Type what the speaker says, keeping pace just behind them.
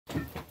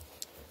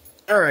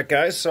Alright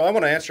guys, so I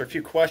want to answer a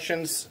few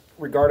questions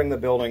regarding the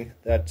building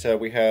that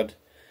we had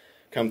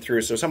come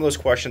through. So some of those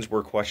questions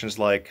were questions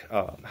like,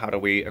 how do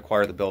we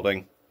acquire the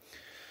building?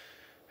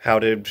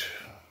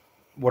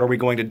 What are we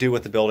going to do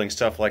with the building?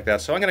 Stuff like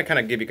that. So I'm going to kind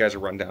of give you guys a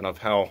rundown of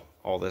how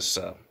all this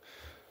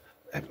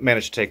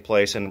managed to take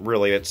place, and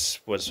really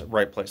was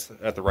right place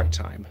at the right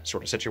time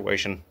sort of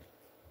situation.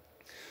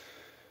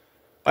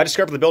 I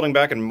discovered the building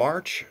back in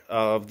March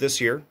of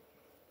this year.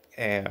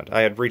 And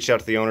I had reached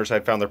out to the owners. I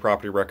had found their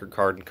property record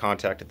card and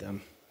contacted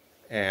them.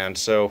 And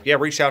so, yeah,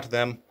 reached out to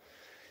them.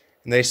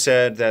 And they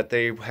said that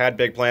they had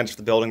big plans for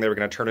the building. They were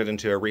going to turn it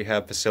into a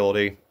rehab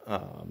facility,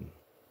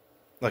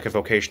 like a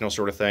vocational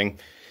sort of thing.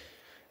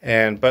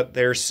 But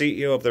their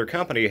CEO of their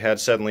company had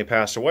suddenly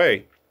passed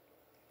away.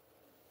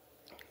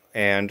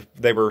 And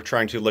they were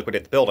trying to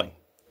liquidate the building.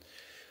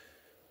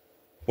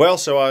 Well,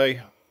 so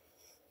I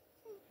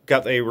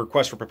got a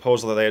request for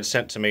proposal that they had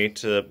sent to me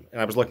and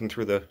I was looking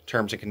through the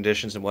terms and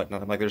conditions and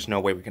whatnot. I'm like, there's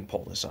no way we can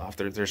pull this off.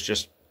 There's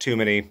just too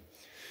many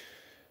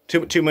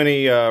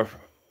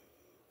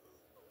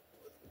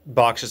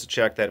boxes to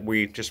check that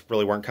we just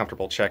really weren't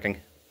comfortable checking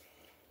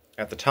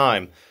at the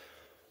time.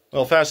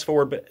 Well, fast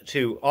forward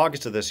to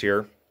August of this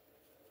year,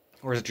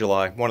 or is it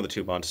July? One of the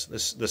 2 months.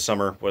 This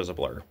summer was a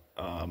blur.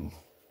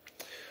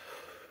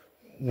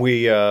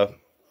 Well,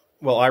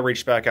 I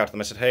reached back out to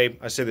them. I said, hey,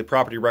 I see the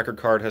property record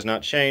card has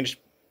not changed.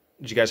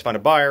 Did you guys find a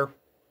buyer?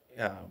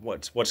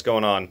 What's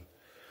going on?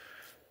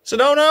 So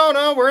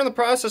no, we're in the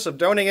process of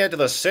donating it to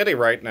the city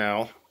right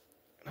now.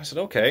 I said,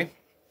 okay.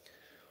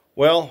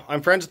 Well,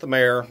 I'm friends with the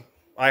mayor.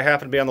 I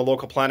happen to be on the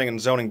local planning and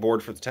zoning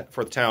board for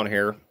the town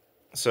here.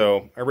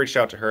 So I reached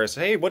out to her. I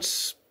said, hey,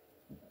 what's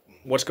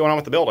going on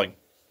with the building?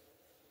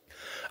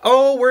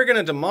 Oh, we're going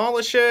to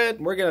demolish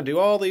it. We're going to do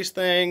all these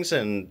things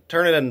and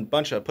turn it in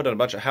put in a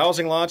bunch of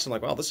housing lots. I'm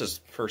like, well, this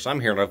is first I'm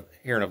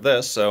hearing of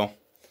this. So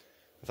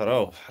I thought,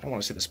 oh, I don't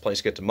want to see this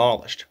place get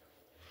demolished.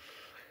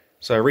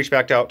 So I reached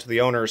back out to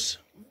the owners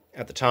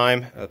at the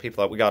time, the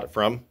people that we got it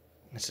from.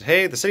 I said,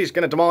 hey, the city's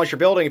going to demolish your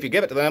building if you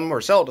give it to them or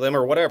sell it to them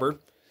or whatever.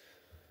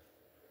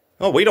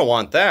 Oh, we don't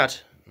want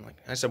that.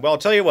 I said, well, I'll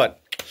tell you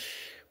what.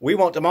 We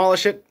won't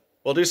demolish it.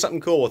 We'll do something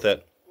cool with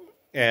it.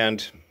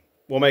 And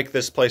we'll make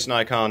this place an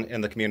icon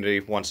in the community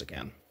once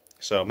again.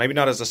 So maybe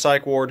not as a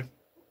psych ward,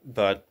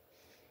 but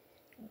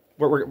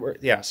we're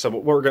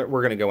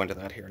going to go into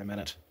that here in a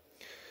minute.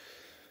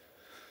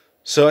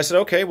 So I said,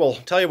 okay, well,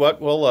 tell you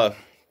what, we'll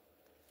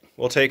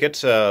take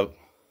it on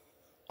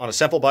a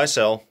simple buy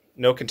sell,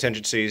 no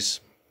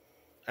contingencies,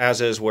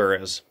 as is, where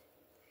is.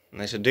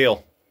 And they said,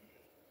 deal.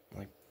 I'm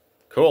like,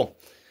 cool.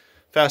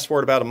 Fast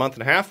forward about a month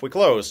and a half, we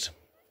closed.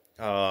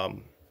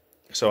 So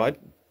I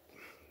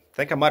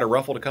think I might have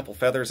ruffled a couple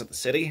feathers at the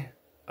city.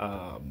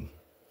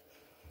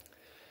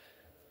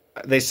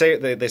 They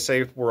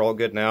say we're all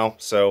good now,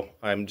 so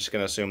I'm just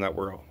going to assume that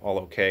we're all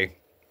okay.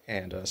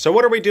 And so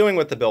what are we doing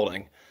with the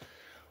building?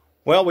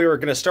 Well, we were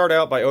going to start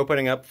out by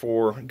opening up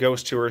for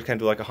ghost tours, kind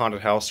of like a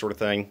haunted house sort of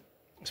thing,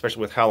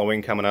 especially with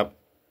Halloween coming up.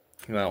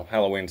 Well,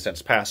 Halloween's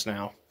since past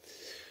now.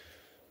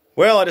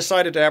 Well, I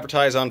decided to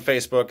advertise on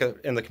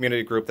Facebook in the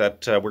community group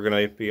that we're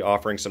going to be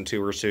offering some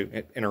tours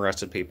to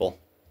interested people.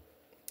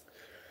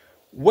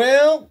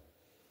 Well,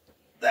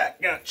 that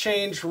got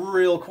changed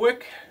real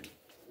quick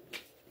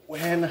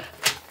when I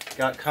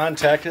got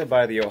contacted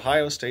by the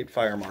Ohio State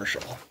Fire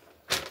Marshal.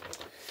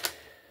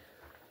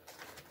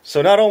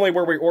 So not only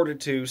were we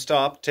ordered to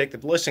take the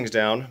listings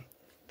down,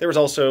 there was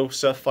also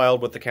stuff filed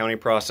with the county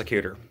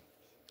prosecutor.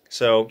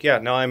 So yeah,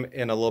 now I'm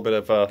in a little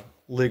bit of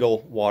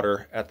legal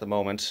water at the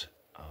moment,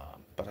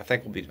 but I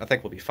think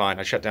we'll be fine.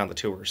 I shut down the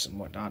tours and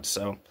whatnot,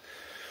 so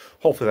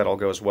hopefully that all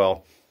goes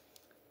well.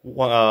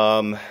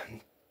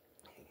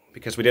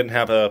 Because we didn't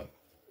have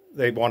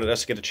they wanted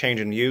us to get a change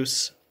in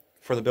use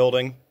for the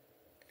building,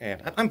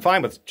 and I'm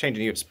fine with change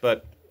in use,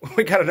 but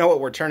we got to know what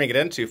we're turning it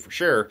into for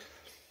sure.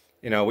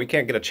 You know, we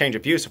can't get a change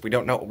of use if we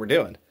don't know what we're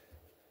doing.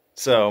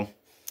 So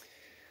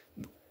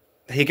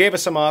he gave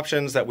us some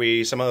options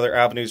some other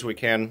avenues we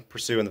can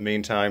pursue in the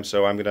meantime.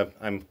 So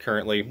I'm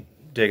currently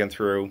digging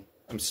through.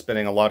 I'm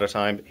spending a lot of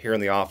time here in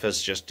the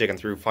office just digging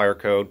through fire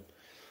code,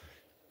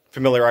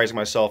 familiarizing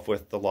myself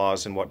with the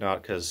laws and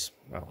whatnot, because,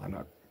 well, I'm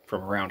not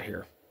from around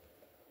here.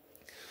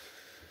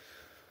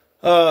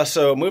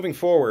 So moving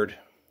forward,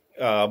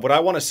 what I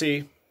want to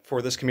see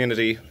for this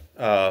community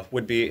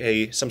would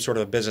be some sort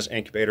of a business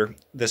incubator.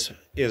 This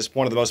is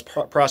one of the most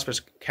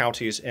prosperous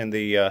counties in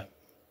the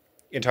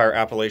entire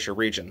Appalachia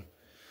region.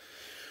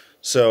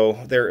 So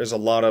there is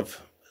the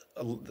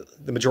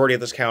majority of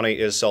this county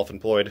is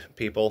self-employed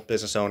people,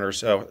 business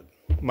owners,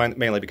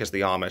 mainly because of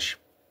the Amish.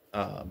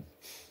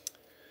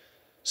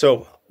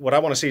 So what I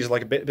want to see is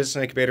like a business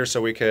incubator,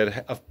 so we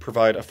could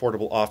provide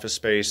affordable office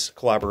space,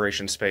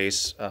 collaboration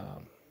space,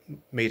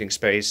 meeting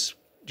space,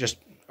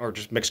 or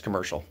just mixed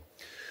commercial.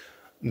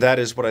 That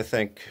is what I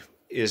think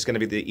is going to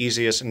be the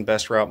easiest and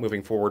best route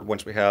moving forward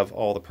once we have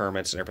all the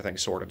permits and everything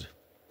sorted.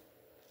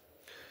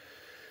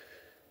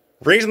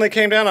 Reason they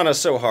came down on us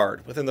so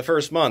hard within the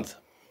first month,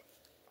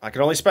 I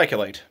can only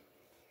speculate.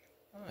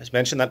 I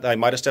mentioned that I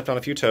might have stepped on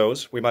a few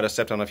toes. We might have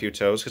stepped on a few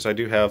toes because I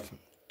do have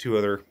 2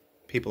 other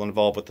people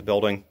involved with the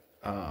building,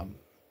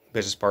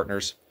 business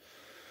partners,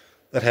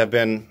 that have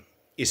been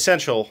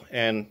essential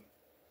in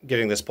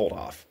getting this pulled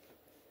off.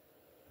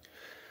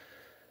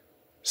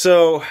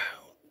 So,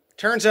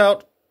 turns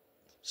out,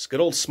 it's good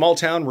old small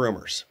town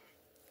rumors.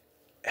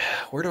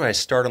 Where do I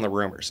start on the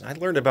rumors? I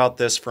learned about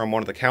this from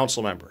one of the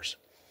council members.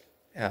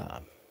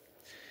 And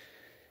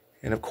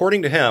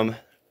according to him,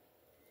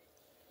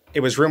 it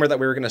was rumored that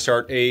we were going to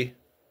start a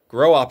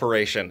grow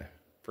operation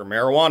for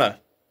marijuana.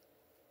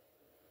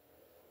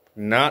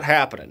 Not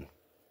happening.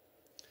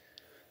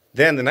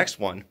 Then the next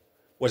one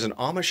was an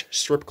Amish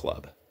strip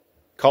club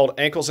called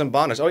Ankles and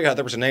Bonnets. Oh yeah,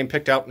 there was a name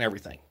picked out and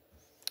everything.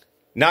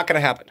 Not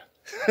going to happen.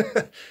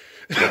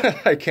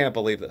 I can't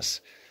believe this.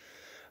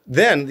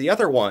 Then the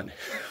other one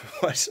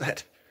was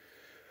that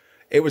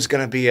it was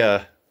going to be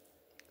a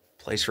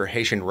place for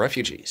Haitian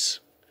refugees.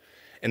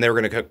 And they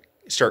were going to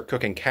start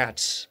cooking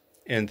cats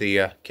in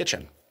the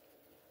kitchen.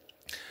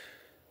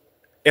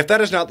 If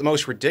that is not the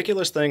most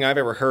ridiculous thing I've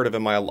ever heard of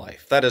in my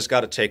life, that has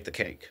got to take the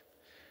cake.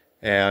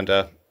 And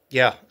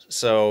yeah,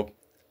 so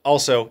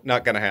also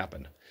not going to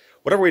happen.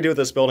 Whatever we do with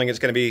this building, it's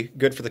going to be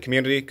good for the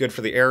community, good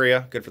for the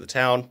area, good for the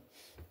town.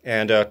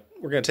 And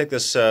we're going to take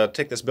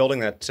this building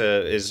that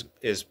is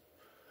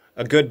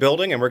a good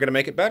building, and we're going to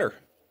make it better.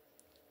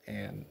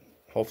 And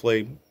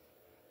hopefully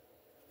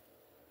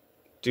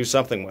do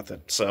something with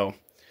it. So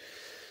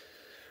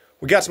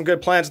we got some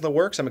good plans in the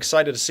works. I'm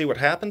excited to see what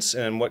happens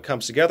and what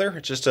comes together.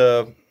 It's just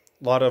a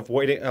lot of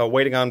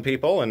waiting on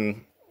people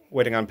and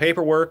waiting on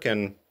paperwork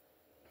and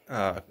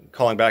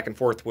calling back and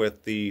forth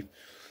with the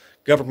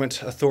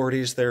government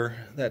authorities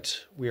there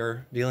that we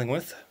are dealing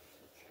with.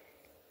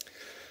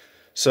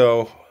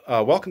 So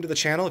welcome to the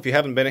channel. If you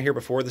haven't been here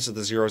before, this is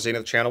the Zero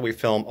Zenith channel. We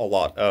film a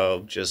lot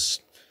of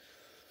just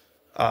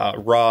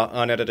raw,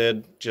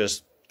 unedited,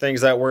 just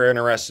things that we're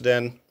interested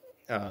in,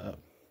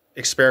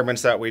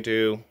 experiments that we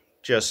do,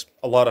 just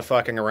a lot of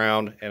fucking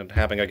around and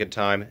having a good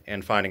time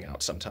and finding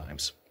out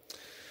sometimes.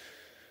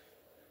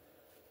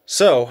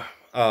 So,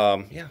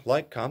 yeah,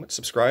 like, comment,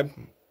 subscribe,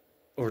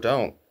 or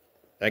don't.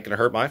 Ain't gonna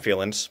hurt my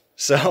feelings.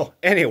 So,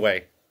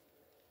 anyway,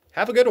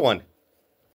 have a good one.